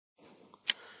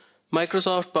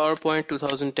Microsoft power point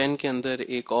 2010 کے اندر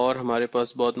ایک اور ہمارے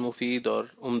پاس بہت مفید اور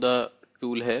عمدہ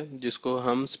ٹول ہے جس کو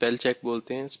ہم اسپیل چیک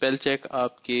بولتے ہیں. اسپیل چیک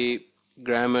آپ کی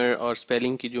گرامر اور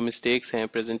اسپیلنگ کی جو مسٹیکس ہیں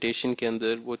پریزنٹیشن کے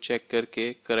اندر وہ چیک کر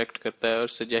کے کریکٹ کرتا ہے اور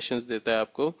سجیشنز دیتا ہے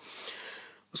آپ کو.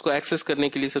 اس کو ایکسیس کرنے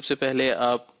کے لیے سب سے پہلے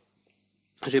آپ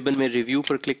ریبن میں ریویو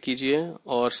پر کلک کیجئے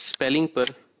اور اسپیلنگ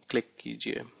پر کلک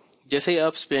کیجئے. جیسے ہی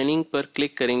آپ اسپیلنگ پر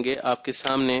کلک کریں گے آپ کے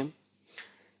سامنے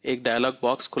ایک ڈائلاگ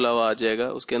باکس کھلا ہوا آ جائے گا.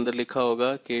 اس کے اندر لکھا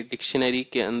ہوگا کہ ڈکشنری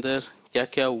کے اندر کیا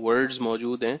کیا ورڈز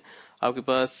موجود ہیں. آپ کے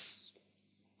پاس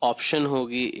آپشن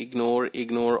ہوگی اگنور،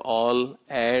 اگنور آل،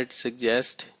 ایڈ،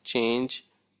 سجیسٹ، چینج،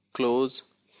 کلوز.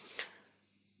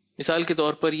 مثال کے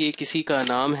طور پر یہ کسی کا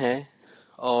نام ہے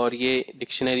اور یہ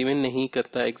ڈکشنری میں نہیں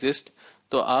کرتا ایگزسٹ،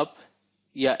 تو آپ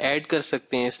یا ایڈ کر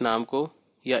سکتے ہیں اس نام کو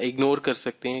یا اگنور کر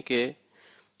سکتے ہیں کہ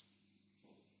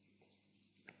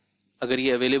اگر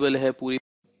یہ اویلیبل ہے پوری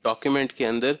ڈاکیومنٹ کے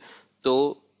اندر تو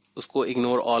اس کو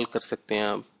اگنور آل کر سکتے ہیں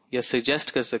آپ، یا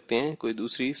سجیسٹ کر سکتے ہیں کوئی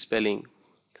دوسری اسپیلنگ.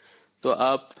 تو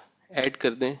آپ ایڈ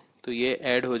کر دیں تو یہ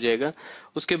ایڈ ہو جائے گا.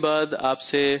 اس کے بعد آپ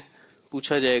سے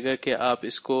پوچھا جائے گا کہ آپ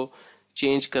اس کو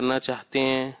چینج کرنا چاہتے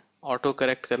ہیں، آٹو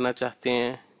کریکٹ کرنا چاہتے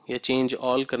ہیں، یا چینج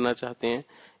آل کرنا چاہتے ہیں،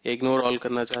 یا اگنور آل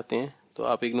کرنا چاہتے ہیں. تو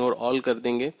آپ اگنور آل کر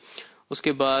دیں گے. اس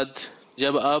کے بعد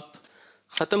جب آپ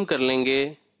ختم کر لیں گے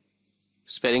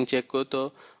اسپیلنگ چیک کو تو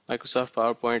مائکروسافٹ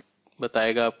پاور پوائنٹ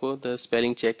بتائے گا آپ کو the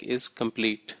spelling check is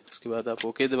complete. اس کے بعد آپ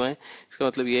اوکے دبائیں. اس کا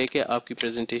مطلب یہ ہے کہ آپ کی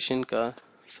پریزنٹیشن کا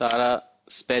سارا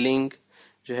اسپیلنگ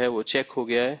جو ہے وہ چیک ہو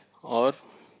گیا ہے. اور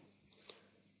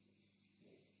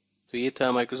تو یہ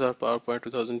تھا مائکروسافٹ پاور پوائنٹ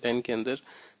 2010 کے اندر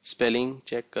اسپیلنگ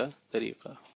چیک کا طریقہ.